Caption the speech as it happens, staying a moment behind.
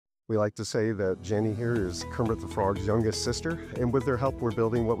We like to say that Jenny here is Kermit the Frog's youngest sister, and with their help, we're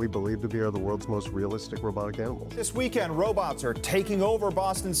building what we believe to be the world's most realistic robotic animals. This weekend, robots are taking over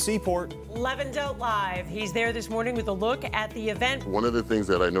Boston's Seaport. Levan dealt live. He's there this morning with a look at the event. One of the things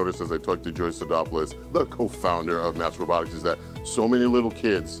that I noticed as I talked to Joyce Sadopoulos, the co-founder of Mass Robotics, is that so many little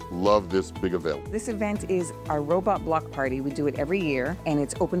kids love this big event. This event is our robot block party. We do it every year, and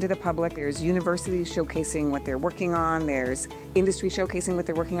it's open to the public. There's universities showcasing what they're working on. There's industry showcasing what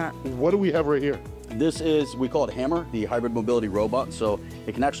they're working on. What do we have right here? This is, we call it Hammer, the hybrid mobility robot, so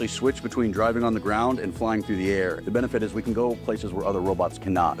it can actually switch between driving on the ground and flying through the air. The benefit is we can go places where other robots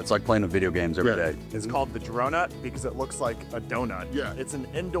cannot. It's like playing video games every day. It's called the Dronut because it looks like a donut. Yeah. It's an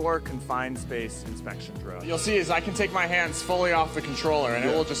indoor confined space inspection drone. You'll see is I can take my hands fully off the controller and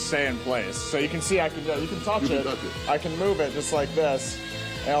it will just stay in place. So you can see you can touch it. I can move it just like this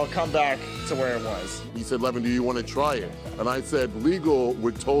and it'll come back to where it was. He said, Levan, do you want to try it? And I said, legal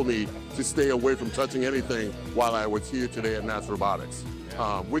would told me to stay away from touching anything while I was here today at Mass Robotics,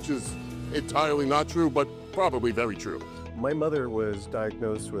 which is entirely not true, but probably very true. My mother was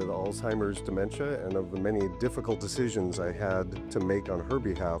diagnosed with Alzheimer's dementia, and of the many difficult decisions I had to make on her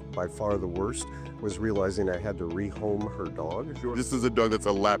behalf, by far the worst was realizing I had to rehome her dog. This is a dog that's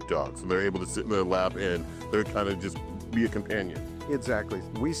a lap dog, so they're able to sit in their lap and they're kind of just be a companion. Exactly.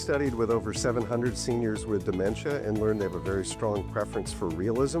 We studied with over 700 seniors with dementia and learned they have a very strong preference for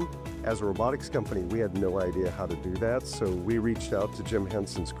realism. As a robotics company, we had no idea how to do that, so we reached out to Jim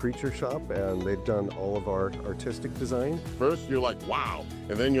Henson's Creature Shop, and they've done all of our artistic design. First, you're like, wow,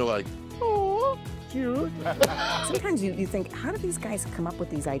 and then you're like, oh, cute. Sometimes you think, how do these guys come up with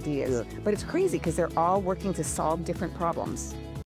these ideas? But it's crazy because they're all working to solve different problems.